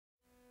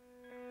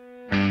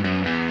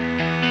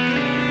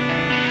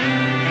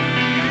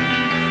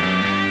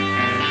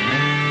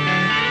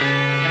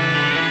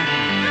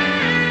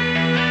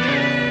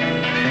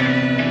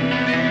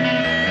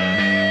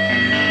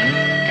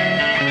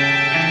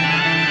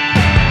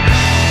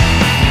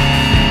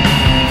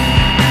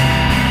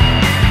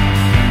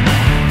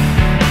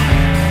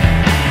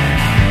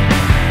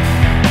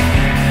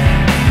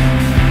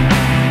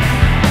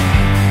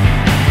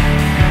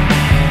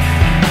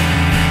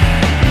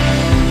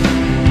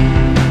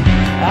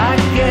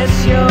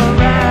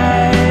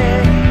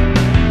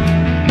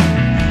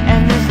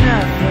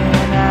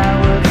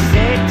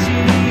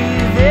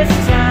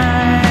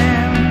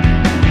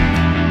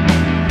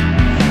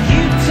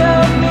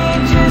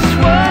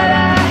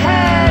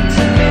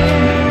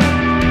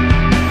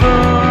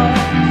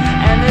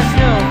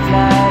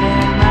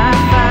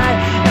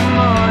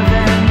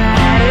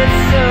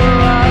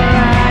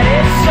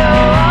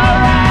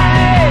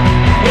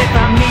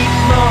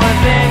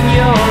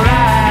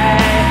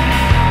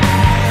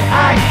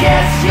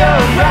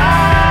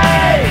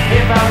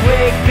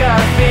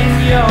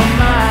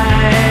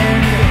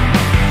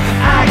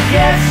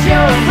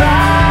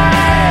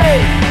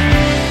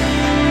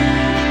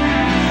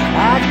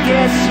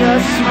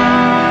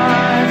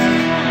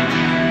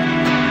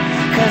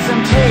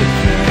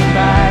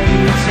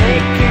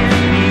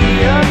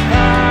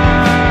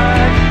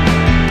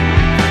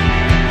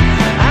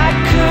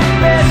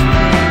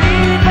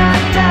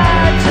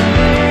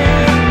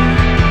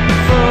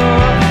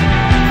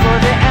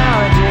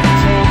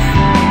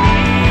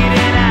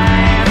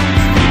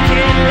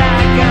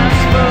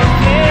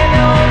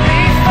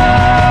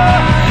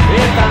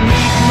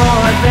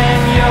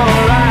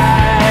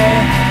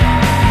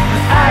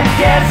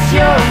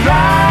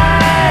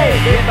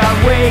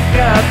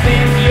wake up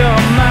in your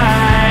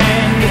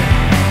mind,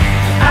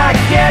 I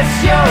guess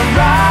you're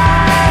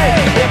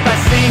right. If I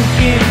sink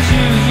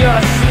into your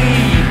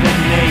sleep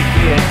and make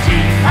it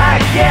deep, I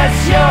guess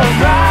you're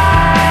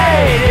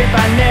right. If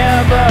I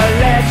never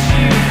let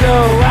you go,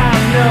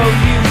 I'll know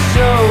you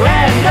so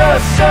and oh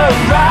so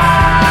right.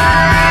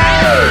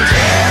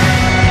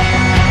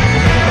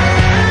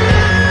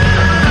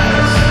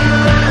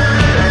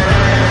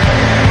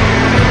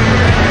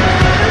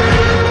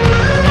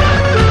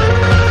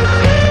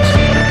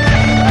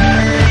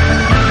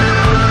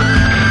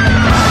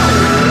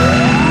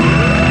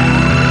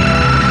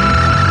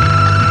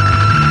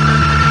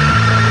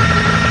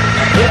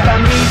 If I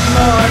meet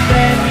more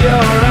than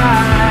your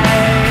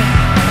eye,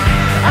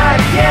 I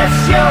guess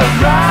you're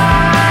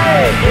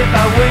right. If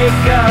I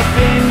wake up